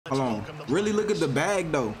Really look at the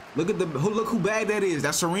bag though. Look who bag that is.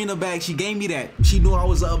 That's Serena bag. She gave me that. She knew I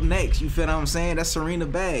was up next. You feel what I'm saying? That's Serena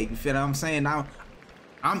bag. You feel what I'm saying? Now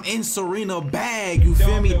I'm in Serena bag. You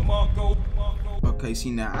feel me? Okay, see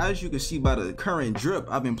now, as you can see by the current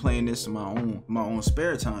drip, I've been playing this in my own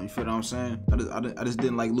spare time. You feel what I'm saying? I just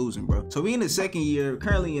didn't like losing, bro. So we in the second year,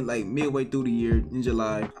 currently in like midway through the year in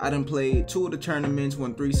July. I done played 2 of the tournaments,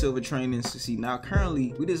 won 3 silver trainings. See now,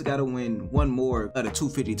 currently we just gotta win 1 more of the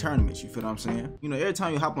 250 tournaments. You feel what I'm saying? You know, every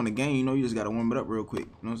time you hop on the game, you know you just gotta warm it up real quick.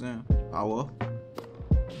 You know what I'm saying? Oh well.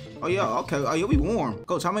 Oh yeah, okay. Oh yeah, we warm.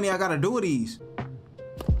 Coach, how many I gotta do of these?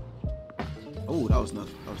 Oh, that was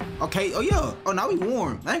nothing. Okay. Oh yeah. Oh, now we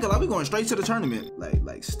warm. I ain't gonna lie, we going straight to the tournament.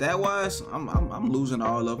 Like stat wise, I'm losing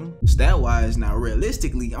all of them. Stat wise, now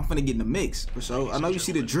realistically, I'm finna get in the mix. So I know you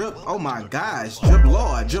see the drip. Oh my gosh, drip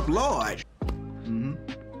lord, drip lord.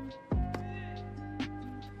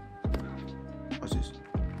 Watch this.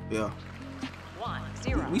 Yeah.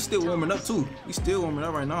 1-0. We still warming up too. We still warming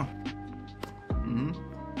up right now.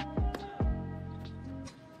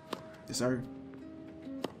 Yes sir.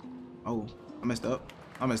 Oh. I messed up.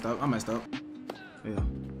 Yeah.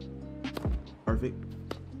 Perfect.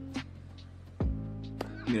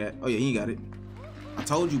 Give me that. Oh yeah, he got it. I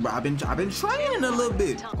told you, bro. I've been training a little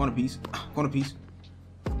bit. Corner piece. Corner piece.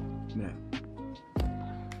 Give me that.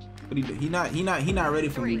 But he not ready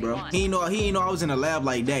for me, bro. He ain't know I was in the lab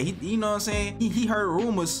like that. You know what I'm saying? He heard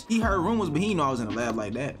rumors. He heard rumors, but he ain't know I was in the lab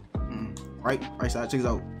like that. Right side. Check this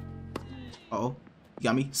out. Uh-oh. You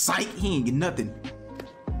got me? Psych. He ain't get nothing.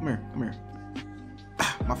 Come here.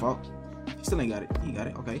 My fault. He still ain't got it. He got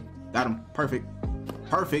it. Okay. Got him. Perfect.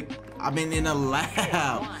 I've been in the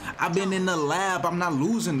lab. I'm not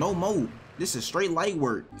losing no more. This is straight light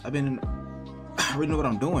work. I've been in. I already know what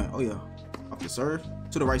I'm doing. Oh yeah. Off the serve.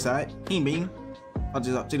 To the right side. He ain't being. I'll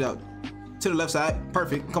just check it out. To the left side.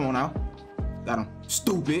 Perfect. Come on now. Got him.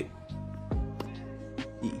 Stupid.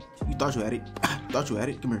 You thought you had it. Thought you had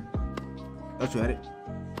it. Come here. Thought you had it.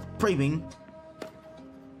 Pray bean.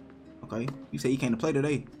 Okay, you say you came to play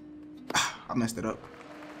today. I messed it up.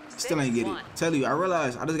 Still ain't get it. Tell you, I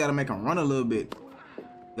realized I just gotta make him run a little bit.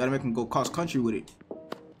 Gotta make him go cross country with it.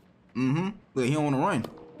 Look, he don't wanna run.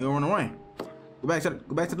 Go back to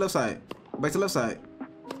the left side.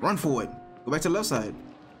 Run for it. Go back to the left side.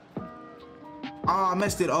 Oh, I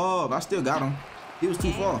messed it up. I still got him. He was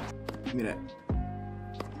too far. Give me that.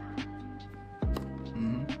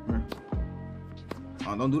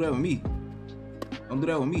 Oh, don't do that with me. Don't do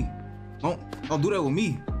that with me. Don't do that with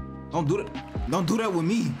me. Don't do that with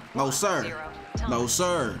me. No sir. No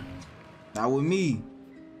sir. Not with me.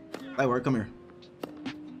 Light work, come here.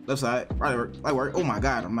 Left side. Right work. Light work. Oh my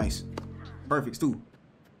god, I'm nice. Perfect too.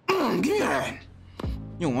 Give me that.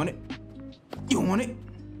 You don't want it. You don't want it.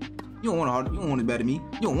 You don't want it as bad as me.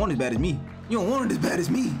 You don't want it as bad as me. You don't want it as bad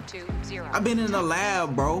as me. 2-0. I've been in the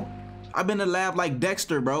lab, bro. I've been in the lab like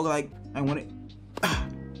Dexter, bro. Like, I ain't want it.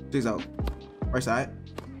 Check out. Right side.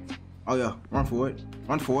 Oh yeah, run for it.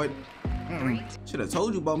 Should have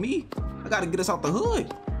told you about me. I gotta get us out the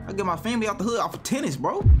hood. I get my family out the hood off of tennis,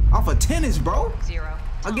 bro. I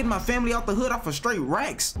get my family out the hood off of straight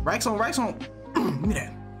racks. Racks on. Give me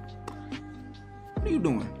that. What are you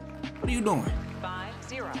doing?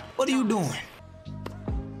 5-0. What are you doing?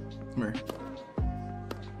 Come here.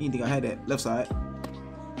 You didn't think I had that. Left side.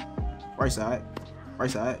 Right side.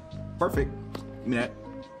 Perfect. Give me that.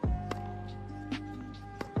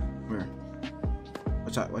 Come here.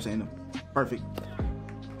 Watch out. Perfect.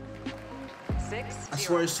 6-0. I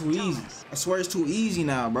swear it's too easy. I swear it's too easy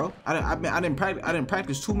now, bro. I didn't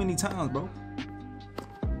practice too many times, bro.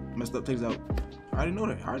 Messed up. Takes out. I already know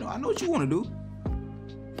that. I know what you want to do.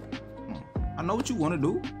 I know what you want to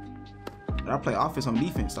do. But I play offense on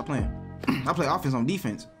defense. Stop playing. I play offense on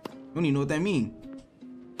defense. You don't even know what that means.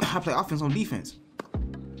 I play offense on defense.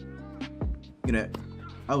 Get that.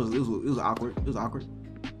 It was awkward.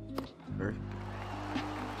 Very.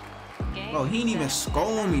 Bro, he ain't even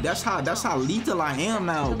scold me. That's how lethal I am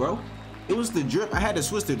now, bro. It was the drip. I had to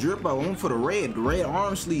switch the drip. I went for the red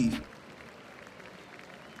arm sleeve.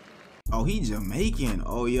 Oh, he Jamaican.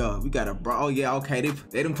 Oh yeah, we got a bro. Oh yeah, okay.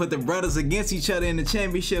 They done put the brothers against each other in the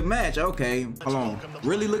championship match. Okay, hold on.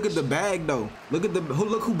 Really look at the bag though. Look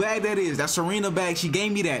who bag that is. That's Serena bag. She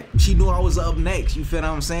gave me that. She knew I was up next. You feel what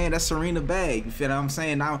I'm saying? That's Serena bag. You feel what I'm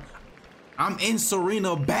saying? Now I'm in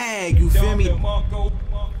Serena bag. You feel me?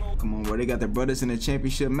 Come on, bro. They got their brothers in the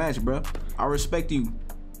championship match, bro. I respect you.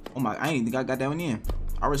 Oh my, I ain't think I got that one in.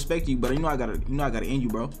 I respect you, but you know I gotta end you,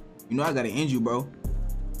 bro.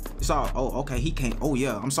 It's all, oh, okay, he can't. Oh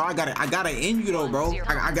yeah, I'm sorry, I gotta end you though, bro.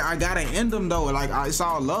 I gotta end them though. Like, it's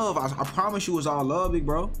all love. I promise you, it's all love, big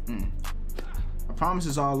bro. I promise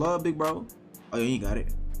it's all love, big bro. Oh, yeah, you got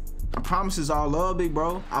it. I promise it's all love, big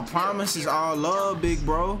bro. I promise it's all love, big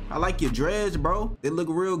bro. I like your dreads, bro. They look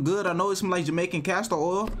real good. I know it smells like Jamaican castor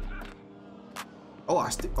oil. Oh,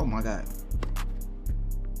 oh my God.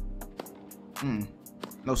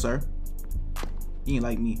 No, sir. You ain't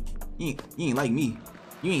like me. You ain't like me.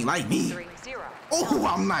 You ain't like me. Oh,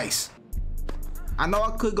 I'm nice. I know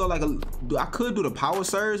I could go like I could do the power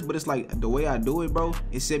surge, but it's like the way I do it, bro,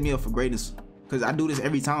 it set me up for greatness. Cause I do this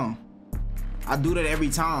every time. I do that every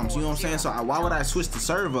time. So you know what I'm saying? So why would I switch the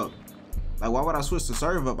serve up? Like, why would I switch the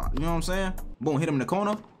serve up? You know what I'm saying? Boom, hit him in the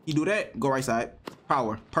corner. You do that, go right side.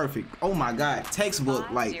 Power, perfect. Oh my God,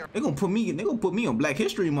 textbook. Like, they gonna put me on Black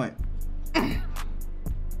History Month.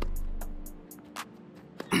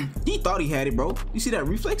 He thought he had it, bro. You see that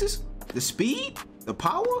reflexes? The speed, the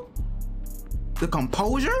power, the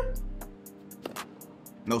composure.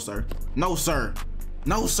 No, sir. No, sir.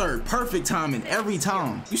 No, sir. Perfect timing every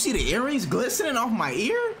time. You see the earrings glistening off my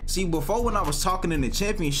ear? See, before when I was talking in the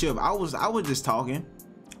championship, I was just talking.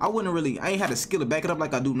 I ain't had a skill to back it up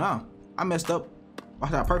like I do now. I messed up.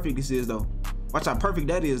 Watch how perfect this is, though. Watch how perfect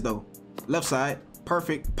that is, though. Left side,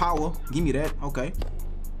 perfect. Power. Give me that. Okay.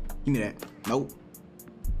 Give me that. Nope.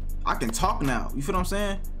 I can talk now. You feel what I'm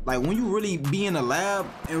saying? Like, when you really be in the lab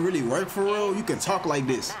and really work for real, you can talk like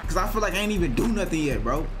this. Cause I feel like I ain't even do nothing yet,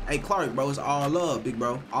 bro. Hey, Clark, bro, it's all love, big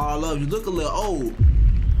bro. All love. You look a little old.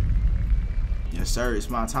 Yes, sir. It's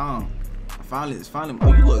my time. It's finally.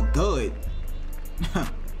 Oh, you look good.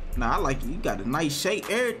 Nah, I like you. You got a nice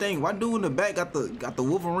shape, everything. Why do in the back got the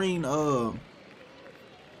Wolverine the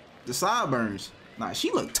sideburns? Nah,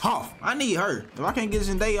 she look tough. I need her. If I can't get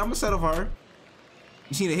Zendaya, I'ma settle for her.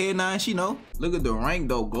 You see the head 9, she know. Look at the rank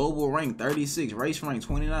though. Global rank 36, race rank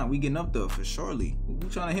 29. We getting up there for surely. Who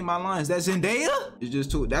trying to hit my lines? That Zendaya? It's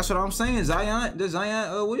just two. That's what I'm saying. Zion, the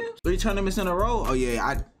Zion Williams. 3 tournaments in a row. Oh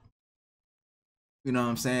yeah, you know what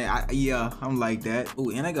I'm saying? Yeah, I'm like that.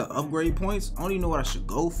 Oh, and I got upgrade points. I don't even know what I should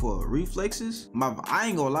go for. Reflexes. I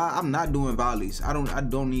ain't gonna lie, I'm not doing volleys. I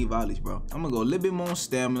don't need volleys, bro. I'm gonna go a little bit more on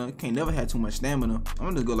stamina. Can't never have too much stamina. I'm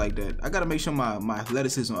gonna just go like that. I gotta make sure my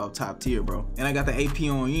athleticism up top tier, bro. And I got the AP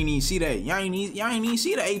on. You ain't even see that. Y'all ain't even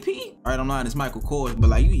see the AP. All right, I'm lying. It's Michael Kors,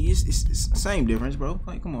 but like it's the same difference, bro.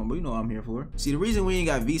 Like, come on, bro. You know what I'm here for. See, the reason we ain't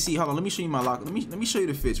got VC. Hold on, let me show you my lock. Let me show you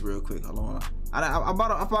the fits real quick. Hold on. I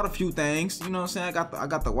bought a few things. You know what I'm saying? I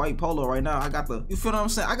got the white polo right now. You feel what I'm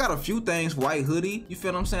saying? I got a few things. White hoodie. You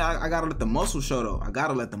feel what I'm saying? I gotta let the muscle show though. I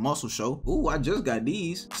gotta let the muscle show. Ooh, I just got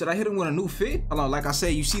these. Should I hit them with a new fit? Hold on, like I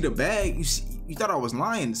said, you see the bag. You thought I was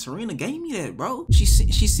lying. Serena gave me that, bro. She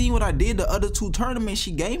seen what I did the other 2 tournaments.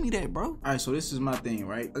 She gave me that, bro. All right, so this is my thing,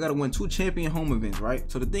 right? I gotta win 2 champion home events, right?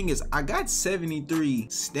 So the thing is, I got 73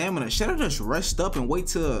 stamina. Should I just rest up and wait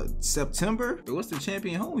till September? What's the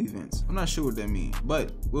champion home events? I'm not sure what that means,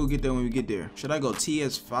 but we'll get there when we get there. Should I go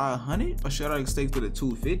TS 500 or should I stick to the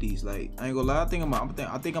 250s? Like, I ain't gonna lie. I think I'm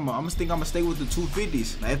gonna stay with the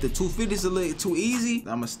 250s. Now, if the 250s a little too easy,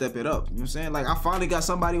 I'm gonna step it up. You know what I'm saying? Like, I finally got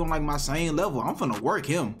somebody on like my same level. I'm finna work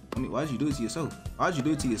him. I mean, why'd you do it to yourself? Why'd you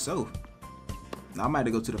do it to yourself? Now, I might have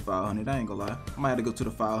to go to the 500. I ain't gonna lie. I might have to go to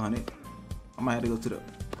the 500. I might have to go to the...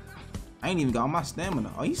 I ain't even got my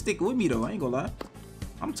stamina. Oh, he's sticking with me, though. I ain't gonna lie.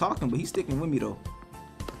 I'm talking, but he's sticking with me, though.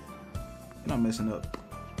 You're not messing up.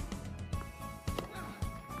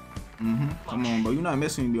 Come on, bro. You're not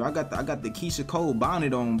messing with me, bro. I got the Keisha Cole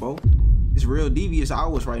bonnet on, bro. It's real devious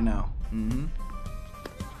hours right now. I'm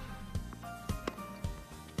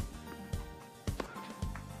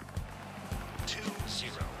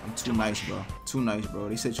too nice, bro. Too nice, bro.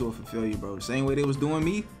 They set you up for failure, bro. The same way they was doing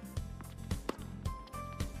me.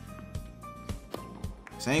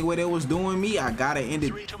 Same way they was doing me, I gotta end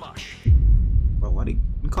it. Bro, why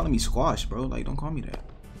you calling me squash, bro? Like, don't call me that.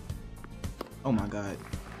 Oh my God.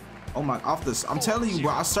 Oh my, I'm telling you,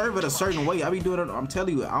 bro, I serve it a certain way. I be doing it, I'm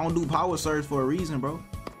telling you, I don't do power serves for a reason, bro.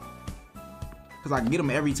 Cause I get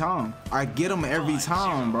them every time. I get them every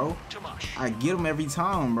time, bro. I get them every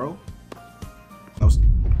time, bro. No.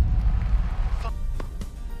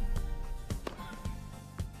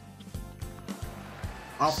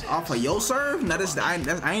 Off of your serve? Now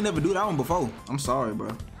I ain't never do that one before. I'm sorry,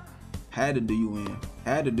 bro. Had to do you in.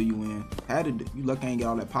 Had to do you in. Had to do. You lucky I ain't get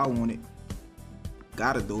all that power on it.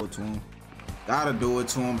 Gotta do it to him. Gotta do it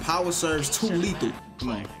to him. Power serves too lethal. Come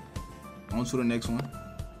on. On to the next one.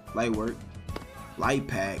 Light work. Light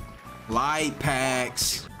pack. Light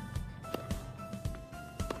packs.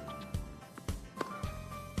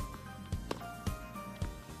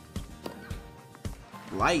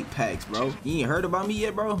 Light packs, bro. You ain't heard about me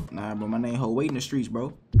yet, bro? Nah, bro. My name hold weight in the streets,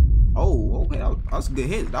 bro. Oh, Oh, okay, that was a good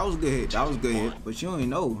hit. That was a good hit. That was a good hit. But you don't even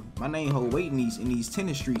know. My name hold weight in these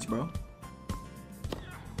tennis streets, bro.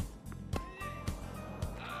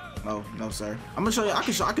 No, sir. I'm gonna show you. I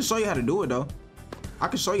can show you how to do it though. I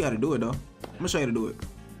can show you how to do it though. I'm gonna show you how to do it.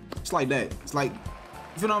 It's like that. It's like,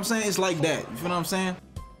 you feel what I'm saying? It's like that. You feel what I'm saying?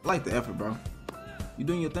 I like the effort, bro. You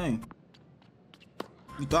doing your thing.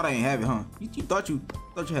 You thought I ain't have it, huh? You thought you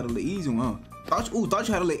had a little easy one, huh? Thought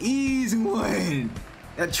you had a little easy one.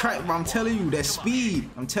 That track, bro, I'm telling you, that speed.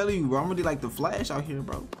 I'm telling you, bro. I'm really like the Flash out here,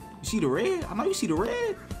 bro. You see the red? I know you see the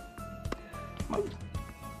red.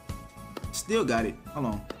 Still got it. Hold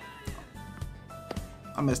on.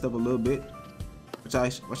 I messed up a little bit. Watch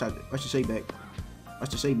your shake back.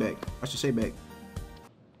 Watch the shake back. Watch the shake back.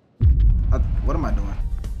 What am I doing?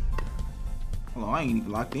 Hold on, I ain't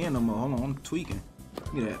even locked in no more. Hold on, I'm tweaking.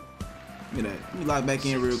 Give me that. Give me that. Let me lock back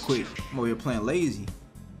in real quick. I'm over here playing lazy.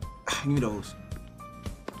 Give me those.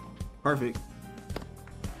 Perfect.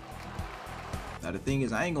 Now the thing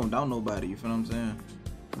is, I ain't gonna down nobody. You feel what I'm saying?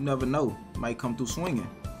 You never know. He might come through swinging.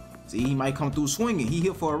 See, he might come through swinging. He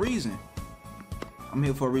here for a reason. I'm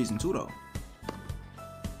here for a reason too, though.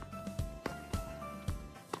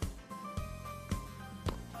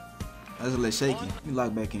 That's a little shaky. Let me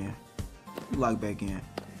lock back in. Let me lock back in.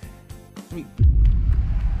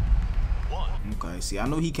 Okay, see, I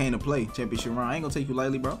know he came to play championship round. I ain't gonna take you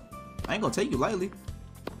lightly, bro. I ain't gonna take you lightly.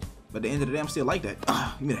 But at the end of the day, I'm still like that.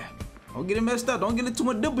 Give me that. Don't get it messed up. Don't get it too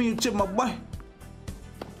much dip in your chip, my boy.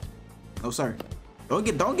 No, sir. Don't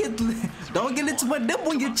get it too much dip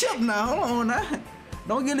on your chip now. Hold on now.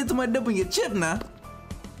 Don't get it too much dip on your chip now.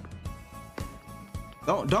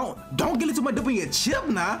 Don't get it too much dip on your chip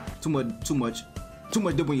now. Too much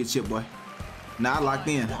dip on your chip, boy. Nah, I locked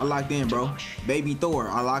in. I locked in, bro. Baby Thor,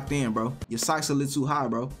 I locked in, bro. Your socks a little too high,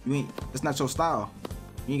 bro. You ain't. That's not your style.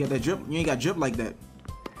 You ain't got that drip. You ain't got drip like that.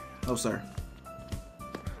 No, sir.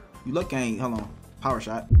 You lucky I ain't. Hold on. Power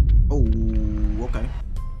shot. Oh, okay.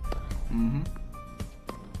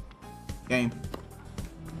 Game.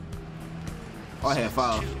 Oh, I had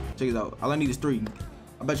 5. Check it out. All I need is 3.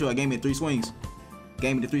 I bet you I gave me 3 swings.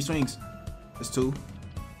 Gave me the 3 swings. That's 2.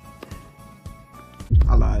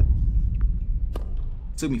 I lied.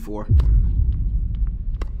 Took me 4.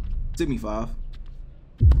 Took me 5.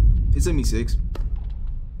 It took me 6.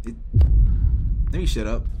 Let me shut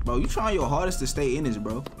up. Bro, you trying your hardest to stay in this,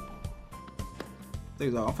 bro.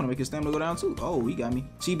 I'm gonna make his stamina go down too. Oh, he got me.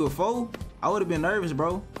 See, before, I would have been nervous,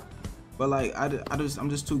 bro. But like, I'm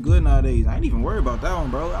just too good nowadays. I ain't even worried about that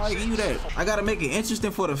one, bro. I'll give you that. I gotta make it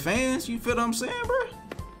interesting for the fans. You feel what I'm saying, bro?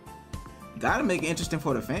 Gotta make it interesting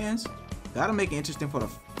for the fans. Gotta make it interesting for the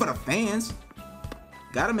fans.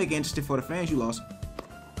 Gotta make it interesting for the fans. You lost.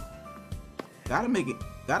 Gotta make it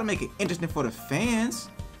interesting for the fans.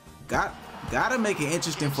 Gotta make it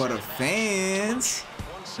interesting for the fans.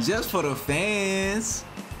 Just for the fans.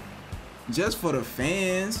 Just for the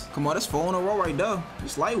fans. Come on, that's 4 in a row right there.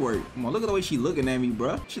 It's light work. Come on, look at the way she looking at me,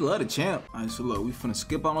 bro. She love the champ. All right, so look, we finna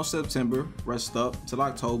skip on September, rest up till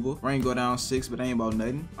October. Rain go down 6, but ain't about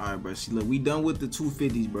nothing. All right, bro. See, look, we done with the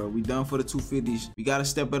 250s, bro. We done for the 250s. We gotta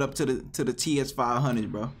step it up to the TS 500s,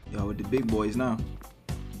 bro. Yo, with the big boys now.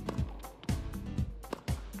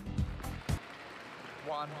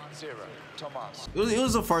 1-0, Thomas. It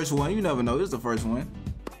was the first one. You never know. It was the first one.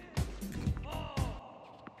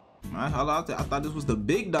 I thought this was the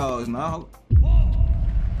big dogs now.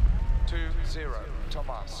 2-0,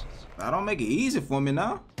 Thomas. I don't make it easy for me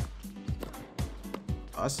now.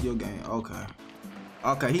 I see your game. Okay.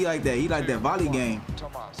 Okay, he like that. He like that volley game.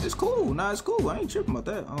 Thomas. It's cool. Nah, it's cool. I ain't tripping about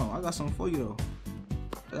that. Oh, I got something for you though.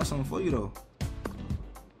 I got something for you though.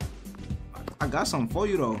 I got something for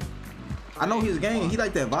you though. I know his game. He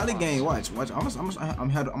like that volley game. Watch. I'm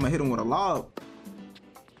gonna hit him with a lob.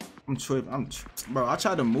 I'm tripping. Bro, I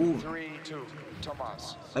tried to move. 3-2,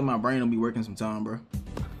 Thomas. Like my brain don't be working sometime, bro.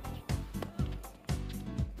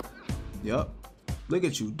 Yup. Look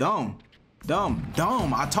at you, dumb.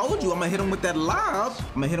 I told you I'm gonna hit him with that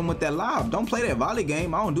lob. Don't play that volley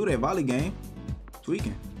game. I don't do that volley game.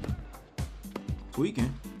 Tweaking.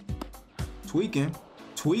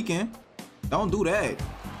 Don't do that.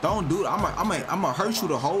 Don't do it. I'm gonna hurt you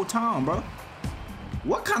the whole time, bro.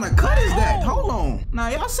 What kind of cut is that? Hold on. Now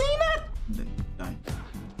y'all seen that? Dang.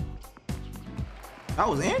 That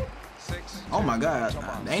was in? 6. Oh my God.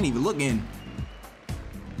 They ain't even looking.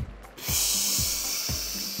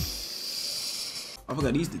 I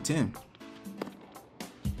forgot these the 10.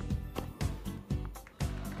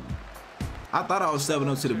 I thought I was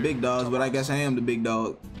 7-0 to the big dogs, but I guess I am the big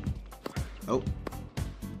dog. Oh.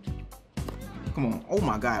 Come on. Oh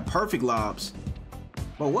my God. Perfect lobs.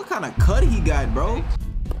 But what kind of cut he got, bro?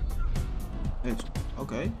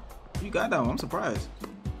 Okay. You got that one. I'm surprised.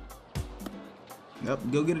 Yep.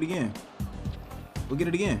 Go get it again. Go get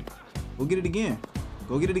it again. Go get it again.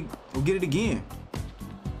 Go get it. Go get it again.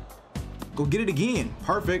 Go get it again.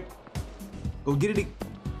 Perfect. Go get it.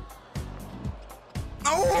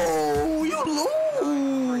 Oh, you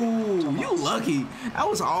lose. You lucky. That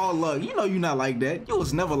was all luck. You know you not like that. You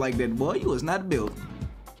was never like that, boy. You was not built.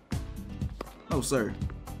 No, sir.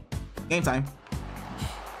 Game time.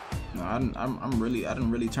 No, I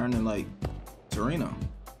didn't really turn in like Serena.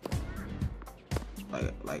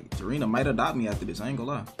 Like Serena might adopt me after this. I ain't gonna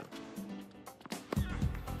lie.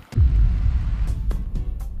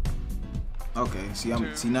 Okay,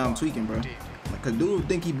 see now I'm tweaking, bro. Like, cause dude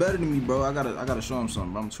think he better than me, bro. I gotta show him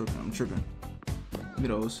something, bro. I'm tripping. Give me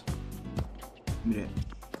those. Give me that.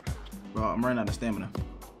 Bro, I'm running out of stamina.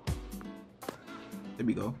 There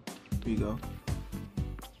we go. Here you go.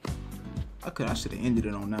 I should have ended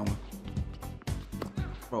it on that one.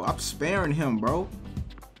 Bro, I'm sparing him, bro.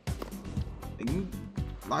 Like, you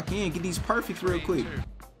lock in, get these perfects real quick.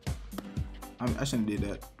 I shouldn't have did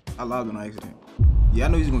that. I lobbed it on accident. Yeah, I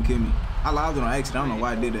know he's gonna kill me. I lobbed it on accident. I don't know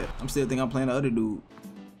why I did that. I'm still thinking I'm playing the other dude.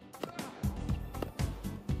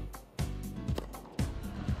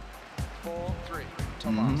 4-3,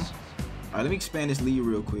 Tomas. All right, let me expand this lead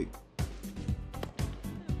real quick.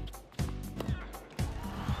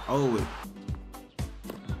 Oh, it.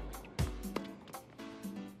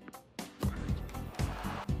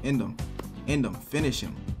 End him, finish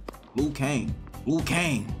him. Liu Kang.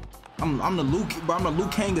 I'm the Liu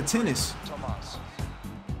Kang of tennis. Tomas.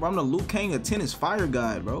 Bro, I'm the Liu Kang of tennis, fire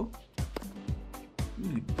god, bro.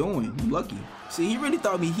 What you doing? You lucky. See, he really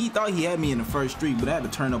thought he had me in the first streak, but I had to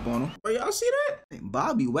turn up on him. Bro, y'all see that? Hey,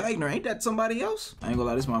 Bobby Wagner, ain't that somebody else? I ain't gonna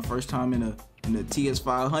lie, this is my first time in the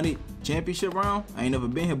TS500 championship round. I ain't never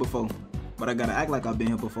been here before, but I gotta act like I've been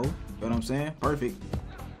here before. You know what I'm saying? Perfect.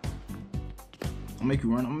 I'm gonna make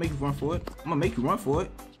you run. I'm gonna make you run for it. I'm gonna make you run for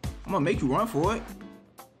it. I'm gonna make you run for it.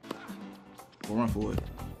 Go run for it.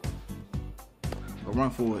 Go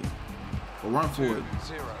run for it. Go run for it.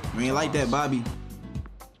 You ain't like that, Bobby.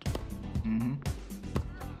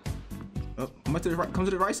 Oh, come to the right. Come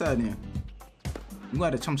to the right side then. You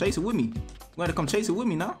gonna have to come chase it with me. You gonna have to come chase it with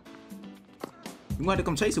me now. You gonna have to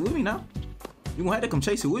come chase it with me now. You gonna have to come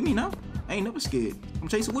chase it with me now. I ain't never scared. Come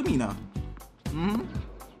chase it with me now.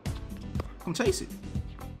 Come chase it.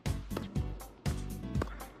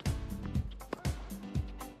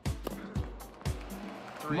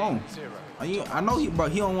 Come on. I know he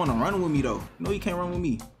don't want to run with me though. No, he can't run with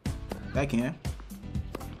me. Backhand.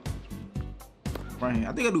 Front hand.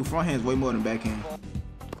 I think I do front hands way more than backhand.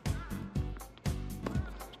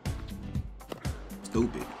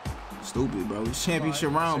 Stupid, bro. It's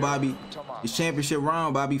championship round, Bobby. It's championship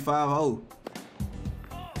round, Bobby. 5-0.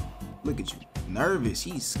 Look at you. Nervous.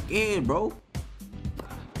 He's scared, bro.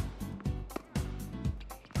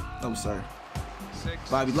 No, sir.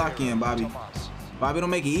 Bobby, lock in, Bobby. Bobby, don't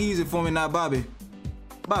make it easy for me now, Bobby.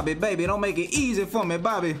 Bobby, baby, don't make it easy for me,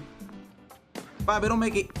 Bobby. Bobby, don't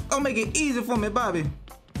make it easy for me, Bobby.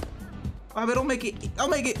 Bobby, don't make it.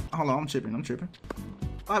 Hold on, I'm tripping.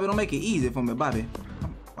 Bobby, don't make it easy for me, Bobby.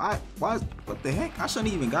 Why? What the heck? I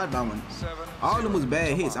shouldn't even got that one. All of them was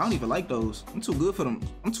bad hits. I don't even like those. I'm too good for them.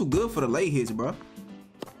 I'm too good for the late hits, bro.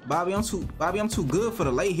 Bobby, I'm too good for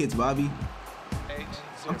the late hits, Bobby.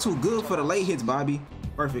 I'm too good for the late hits, Bobby.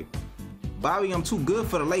 Perfect. Bobby, I'm too good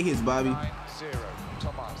for the late hits, Bobby.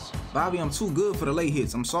 Bobby, I'm too good for the late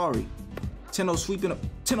hits. I'm sorry. 10-0 sweeping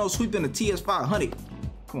the TS500.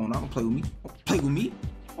 Come on, now, don't play with me. Don't play with me.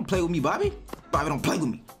 Don't play with me, Bobby. Bobby, don't play with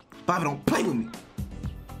me. Bobby, don't play with me.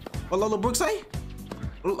 What Lola Brooks say?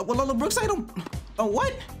 What Lola Brooks say? Don't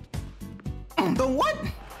what? Don't what?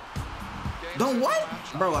 Don't what?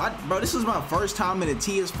 Bro, this is my first time in the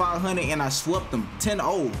TS500 and I swept them.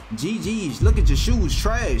 10-0. GG's. Look at your shoes.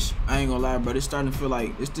 Trash. I ain't gonna lie, bro. It's just starting to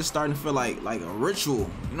feel like a ritual.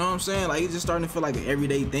 You know what I'm saying? Like, it's just starting to feel like an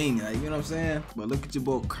everyday thing. Like, you know what I'm saying? But look at your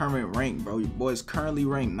boy current rank, bro. Your boy's currently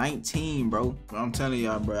ranked 19, bro. I'm telling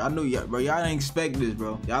y'all, bro. I know y'all, bro. Y'all ain't expect this,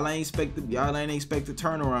 bro. Y'all ain't expect the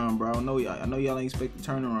turnaround, bro. I know y'all ain't expect the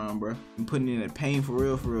turnaround, bro. I'm putting in that pain for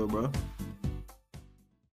real, bro.